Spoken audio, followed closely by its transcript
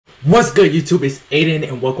What's good, YouTube? It's Aiden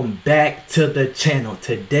and welcome back to the channel.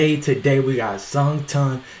 Today we got Sung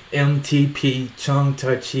Tüng, MTP, Chung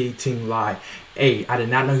Touchy, Ting Lai. Hey, I did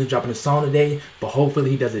not know he was dropping a song today, but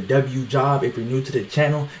hopefully he does a W job. If you're new to the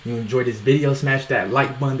channel and you enjoyed this video, smash that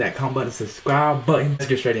like button, that comment button, subscribe button. Let's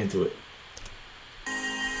get straight into it.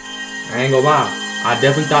 I ain't gonna lie, I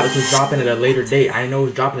definitely thought this was dropping at a later date. I didn't know it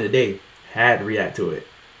was dropping today. Had to react to it.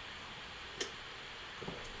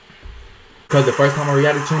 Because the first time I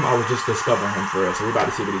reacted to him, I was just discovering him for real. So we're about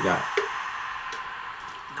to see what he got.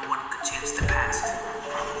 No one could change the past.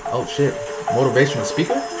 Oh shit. Motivational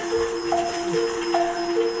speaker?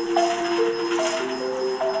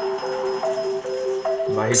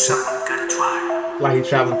 Like he's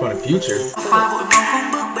traveling from the future.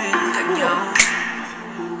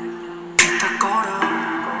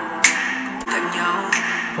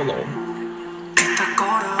 Hold on.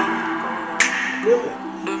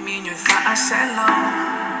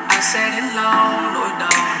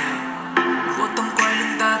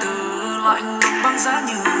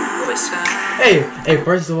 Hey,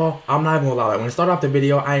 first of all, I'm not even gonna lie. Like, when I started off the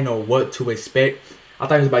video, I didn't know what to expect. I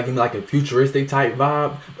thought he was about to give me like a futuristic type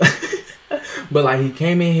vibe. But like, he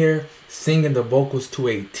came in here singing the vocals to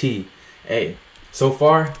a T. Hey, so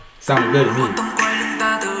far, sounded good to me.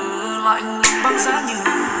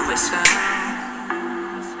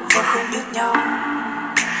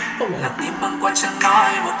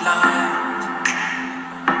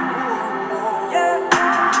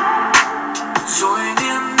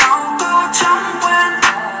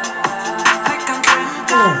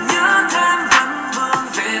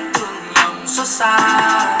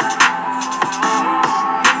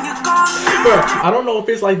 Bro, I don't know if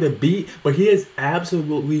it's like the beat, but he is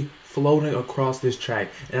absolutely floating across this track.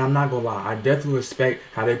 And I'm not gonna lie, I definitely respect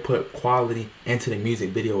how they put quality into the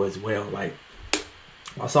music video as well. Like,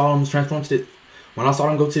 I saw him transform to when I saw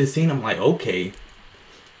him go to the scene, I'm like, okay,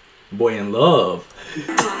 boy in love.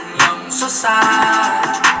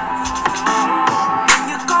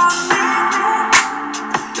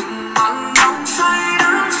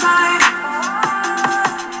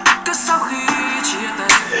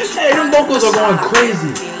 Hey, them vocals are going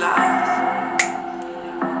crazy.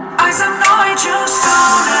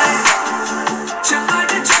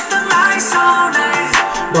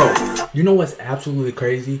 Bro, you know what's absolutely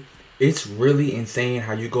crazy? It's really insane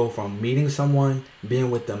how you go from meeting someone, being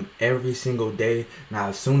with them every single day. Now,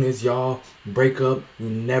 as soon as y'all break up, you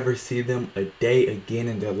never see them a day again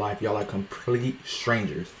in their life. Y'all are complete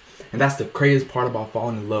strangers. And that's the craziest part about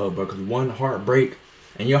falling in love, bro. Because one heartbreak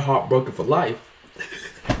and you're heartbroken for life.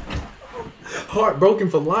 Heartbroken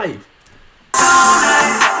for life.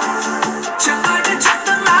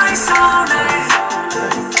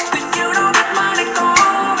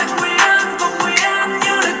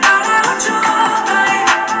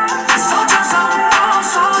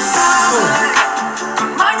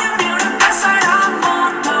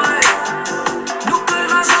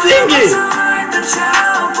 Sing it.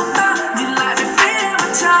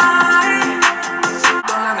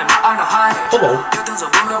 Hello.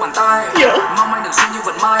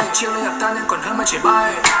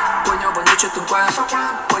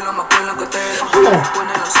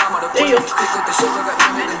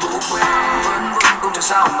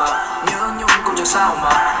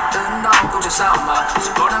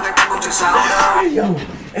 Yeah.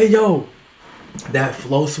 Hey yo, that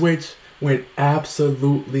flow switch went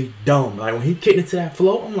absolutely dumb. Like when he kicked into that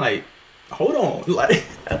flow, I'm like, hold on, like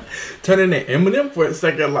turning to Eminem for a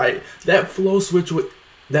second. Like that flow switch was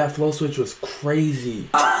crazy.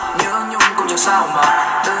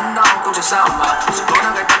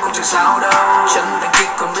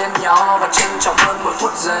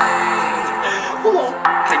 Hold on.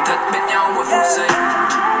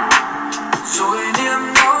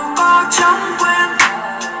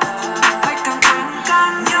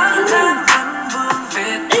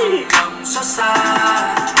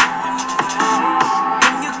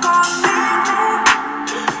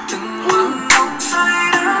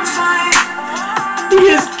 He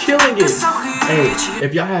is killing it. Hey,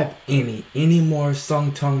 if y'all have any more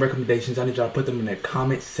Sung Tüng recommendations, I need y'all to put them in the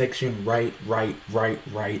comment section right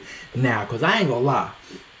now. Cause I ain't gonna lie,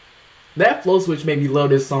 that flow switch made me love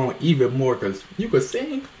this song even more. Cause you could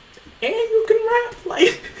sing and you can rap.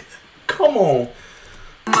 Like, come on.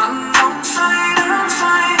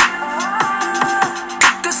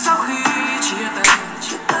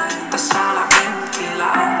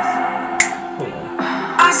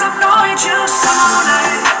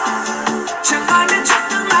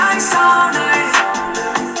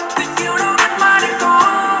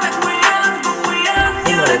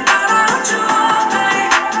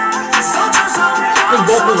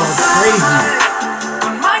 going crazy.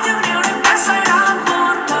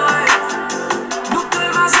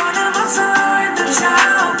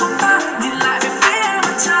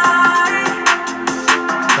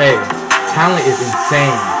 Hey, talent is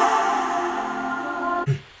insane.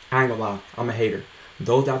 I ain't gonna lie, I'm a hater.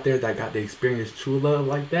 Those out there that got to experience true love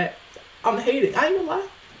like that, I'm a hater. I ain't gonna lie,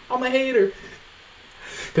 I'm a hater.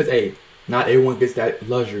 Cause hey, not everyone gets that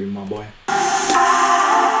luxury, my boy.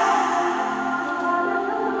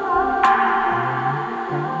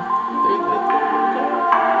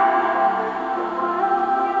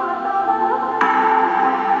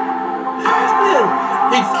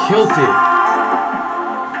 He killed it.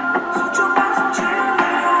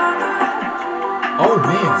 Oh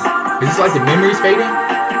man, is this like the memories fading?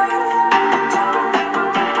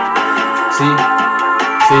 See,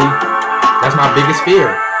 that's my biggest fear.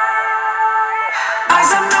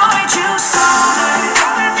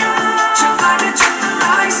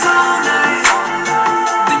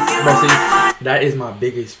 Bro, see, that is my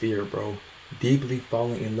biggest fear, bro. Deeply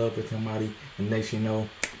falling in love with somebody, and next you know,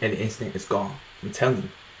 and the instant it's gone. I'm telling you,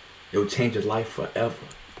 it will change your life forever,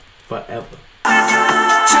 forever.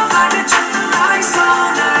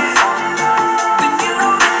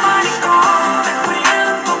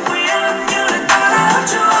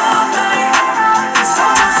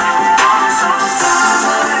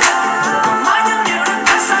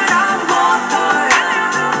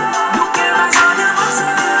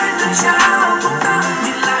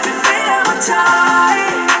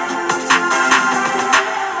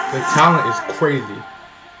 The talent is crazy.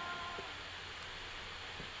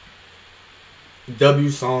 W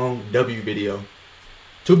song, W video.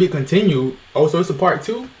 To be continued. Also, it's a part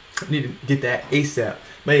 2. I need to get that ASAP.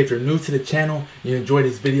 But if you're new to the channel, you enjoyed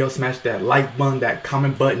this video, smash that like button, that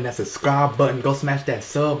comment button, that subscribe button. Go smash that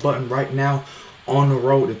sub button right now. On the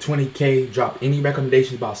road to 20K. Drop any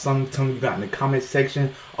recommendations about song Tuóng you got in the comment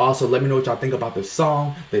section. Also, let me know what y'all think about the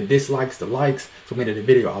song, the dislikes, the likes. So, we ended the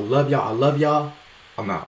video. I love y'all. I'm out.